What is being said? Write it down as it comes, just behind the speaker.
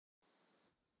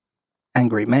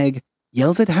Angry Meg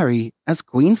yells at Harry as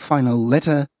Queen Final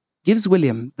Letter gives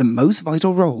William the most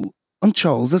vital role on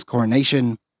Charles's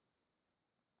coronation.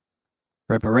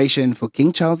 Preparation for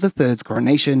King Charles III's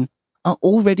coronation are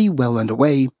already well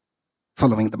underway,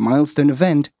 following the milestone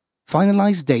event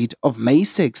finalized date of May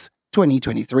 6,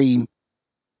 2023.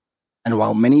 And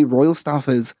while many royal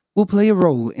staffers will play a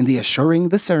role in assuring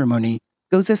the ceremony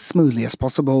goes as smoothly as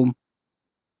possible,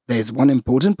 there is one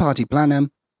important party planner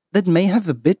that may have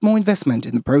a bit more investment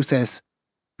in the process: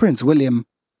 Prince William.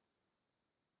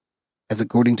 As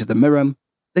according to the Mirror,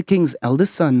 the King's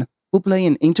eldest son will play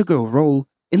an integral role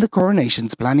in the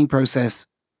coronation's planning process,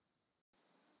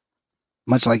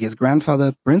 much like his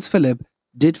grandfather Prince Phillip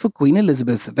did for Queen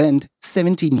Elizabeth's event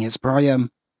 17 years prior,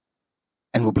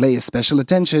 and will pay special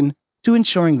attention to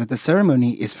ensuring that the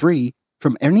ceremony is free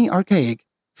from any archaic,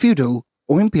 feudal,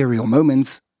 or imperial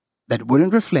moments that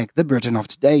wouldn't reflect the Britain of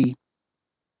today,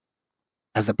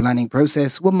 as the planning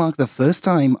process will mark the first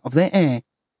time of their heir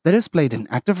that has played an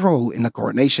active role in the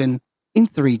coronation in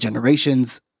 3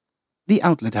 generations, the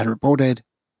outlet had reported.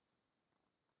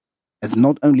 As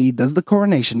not only does the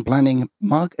coronation planning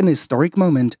mark an historic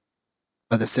moment,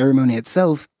 but the ceremony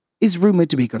itself is rumored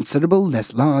to be considerably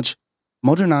less large,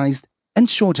 modernized, and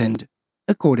shortened,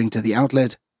 according to the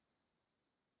outlet,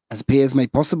 as peers may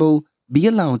possibly be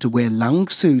allowed to wear long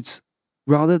suits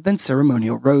rather than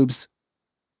ceremonial robes.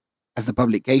 As the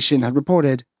publication had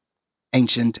reported,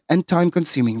 ancient and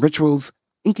time-consuming rituals,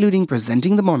 including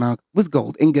presenting the monarch with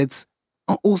gold ingots,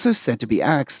 are also said to be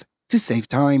axed to save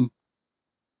time.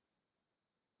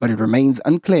 But it remains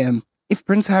unclear if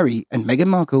Prince Harry and Meghan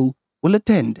Markle will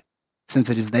attend, since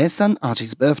it is their son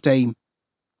Archie's birthday.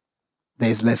 There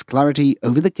is less clarity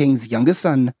over the King's younger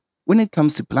son when it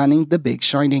comes to planning the big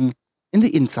shining, in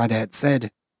the insider had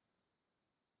said.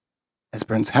 As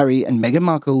Prince Harry and Meghan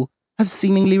Markle have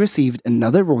seemingly received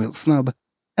another royal snub,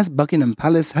 as Buckingham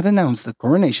Palace had announced the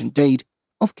coronation date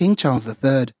of King Charles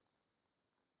III.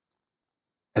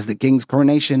 As the King's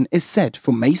coronation is set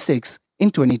for May 6 in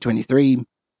 2023,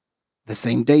 the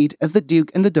same date as the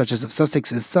Duke and the Duchess of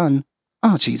Sussex's son,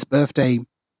 Archie's birthday.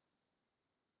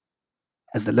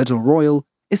 As the little royal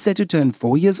is set to turn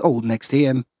 4 years old next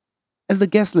year, as the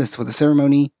guest list for the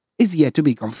ceremony is yet to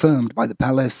be confirmed by the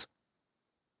palace.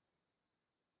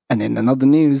 And in another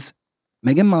news,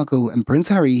 Meghan Markle and Prince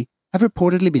Harry have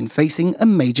reportedly been facing a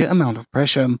major amount of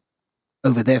pressure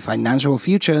over their financial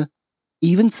future,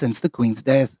 even since the Queen's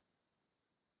death.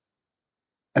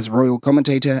 As royal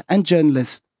commentator and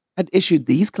journalist had issued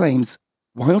these claims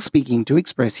while speaking to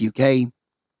Express UK.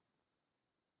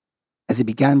 As he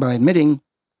began by admitting,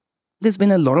 there's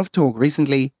been a lot of talk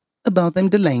recently about them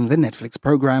delaying the Netflix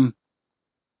program,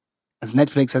 as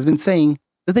Netflix has been saying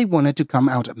that they wanted to come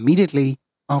out immediately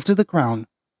after The Crown,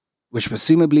 which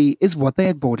presumably is what they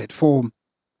had bought it for,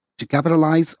 to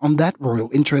capitalize on that royal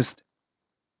interest.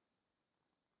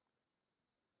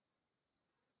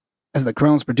 As The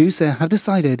Crown's producer have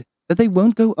decided that they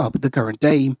won't go up the current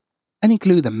day and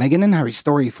include the Meghan and Harry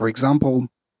story, for example,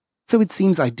 so it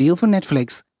seems ideal for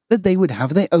Netflix that they would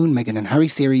have their own Meghan and Harry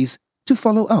series to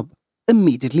follow up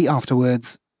immediately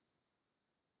afterwards.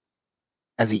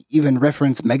 As he even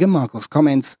referenced Meghan Markle's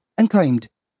comments and claimed,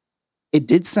 it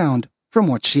did sound, from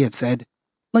what she had said,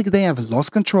 like they have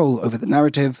lost control over the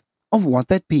narrative of what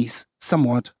that piece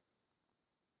somewhat.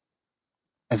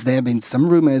 As there have been some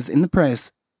rumors in the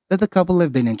press that the couple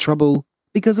have been in trouble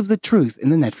because of the truth in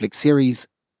the Netflix series,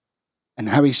 and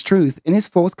Harry's truth in his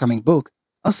forthcoming book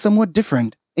are somewhat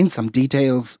different in some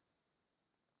details.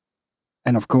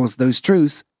 And of course those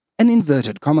truths, and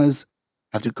inverted commas,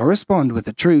 have to correspond with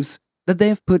the truths that they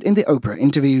have put in the Oprah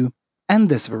interview and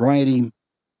this variety.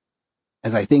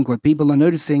 As I think what people are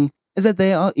noticing is that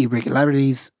there are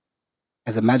irregularities.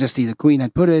 As Her Majesty the Queen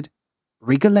had put it,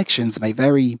 recollections may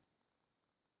vary.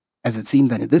 As it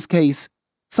seemed that in this case,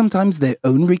 sometimes their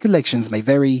own recollections may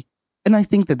vary, and I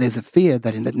think that there's a fear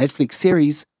that in the Netflix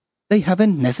series, they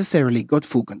haven't necessarily got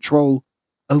full control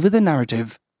over the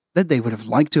narrative that they would have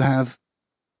liked to have.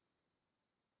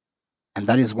 And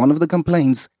that is one of the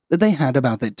complaints that they had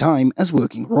about their time as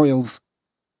working royals,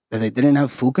 that they didn't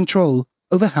have full control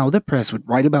over how the press would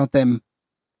write about them.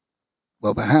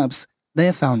 Well, perhaps they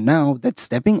have found now that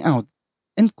stepping out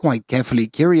and quite carefully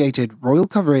curated royal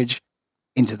coverage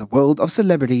into the world of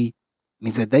celebrity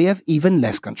means that they have even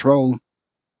less control.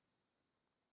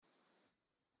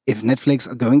 If Netflix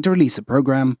are going to release a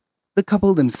program the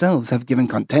couple themselves have given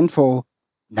content for,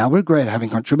 now regret having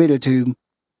contributed to,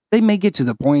 they may get to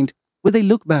the point where they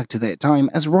look back to their time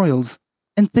as royals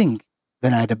and think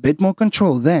that I had a bit more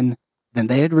control then than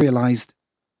they had realized.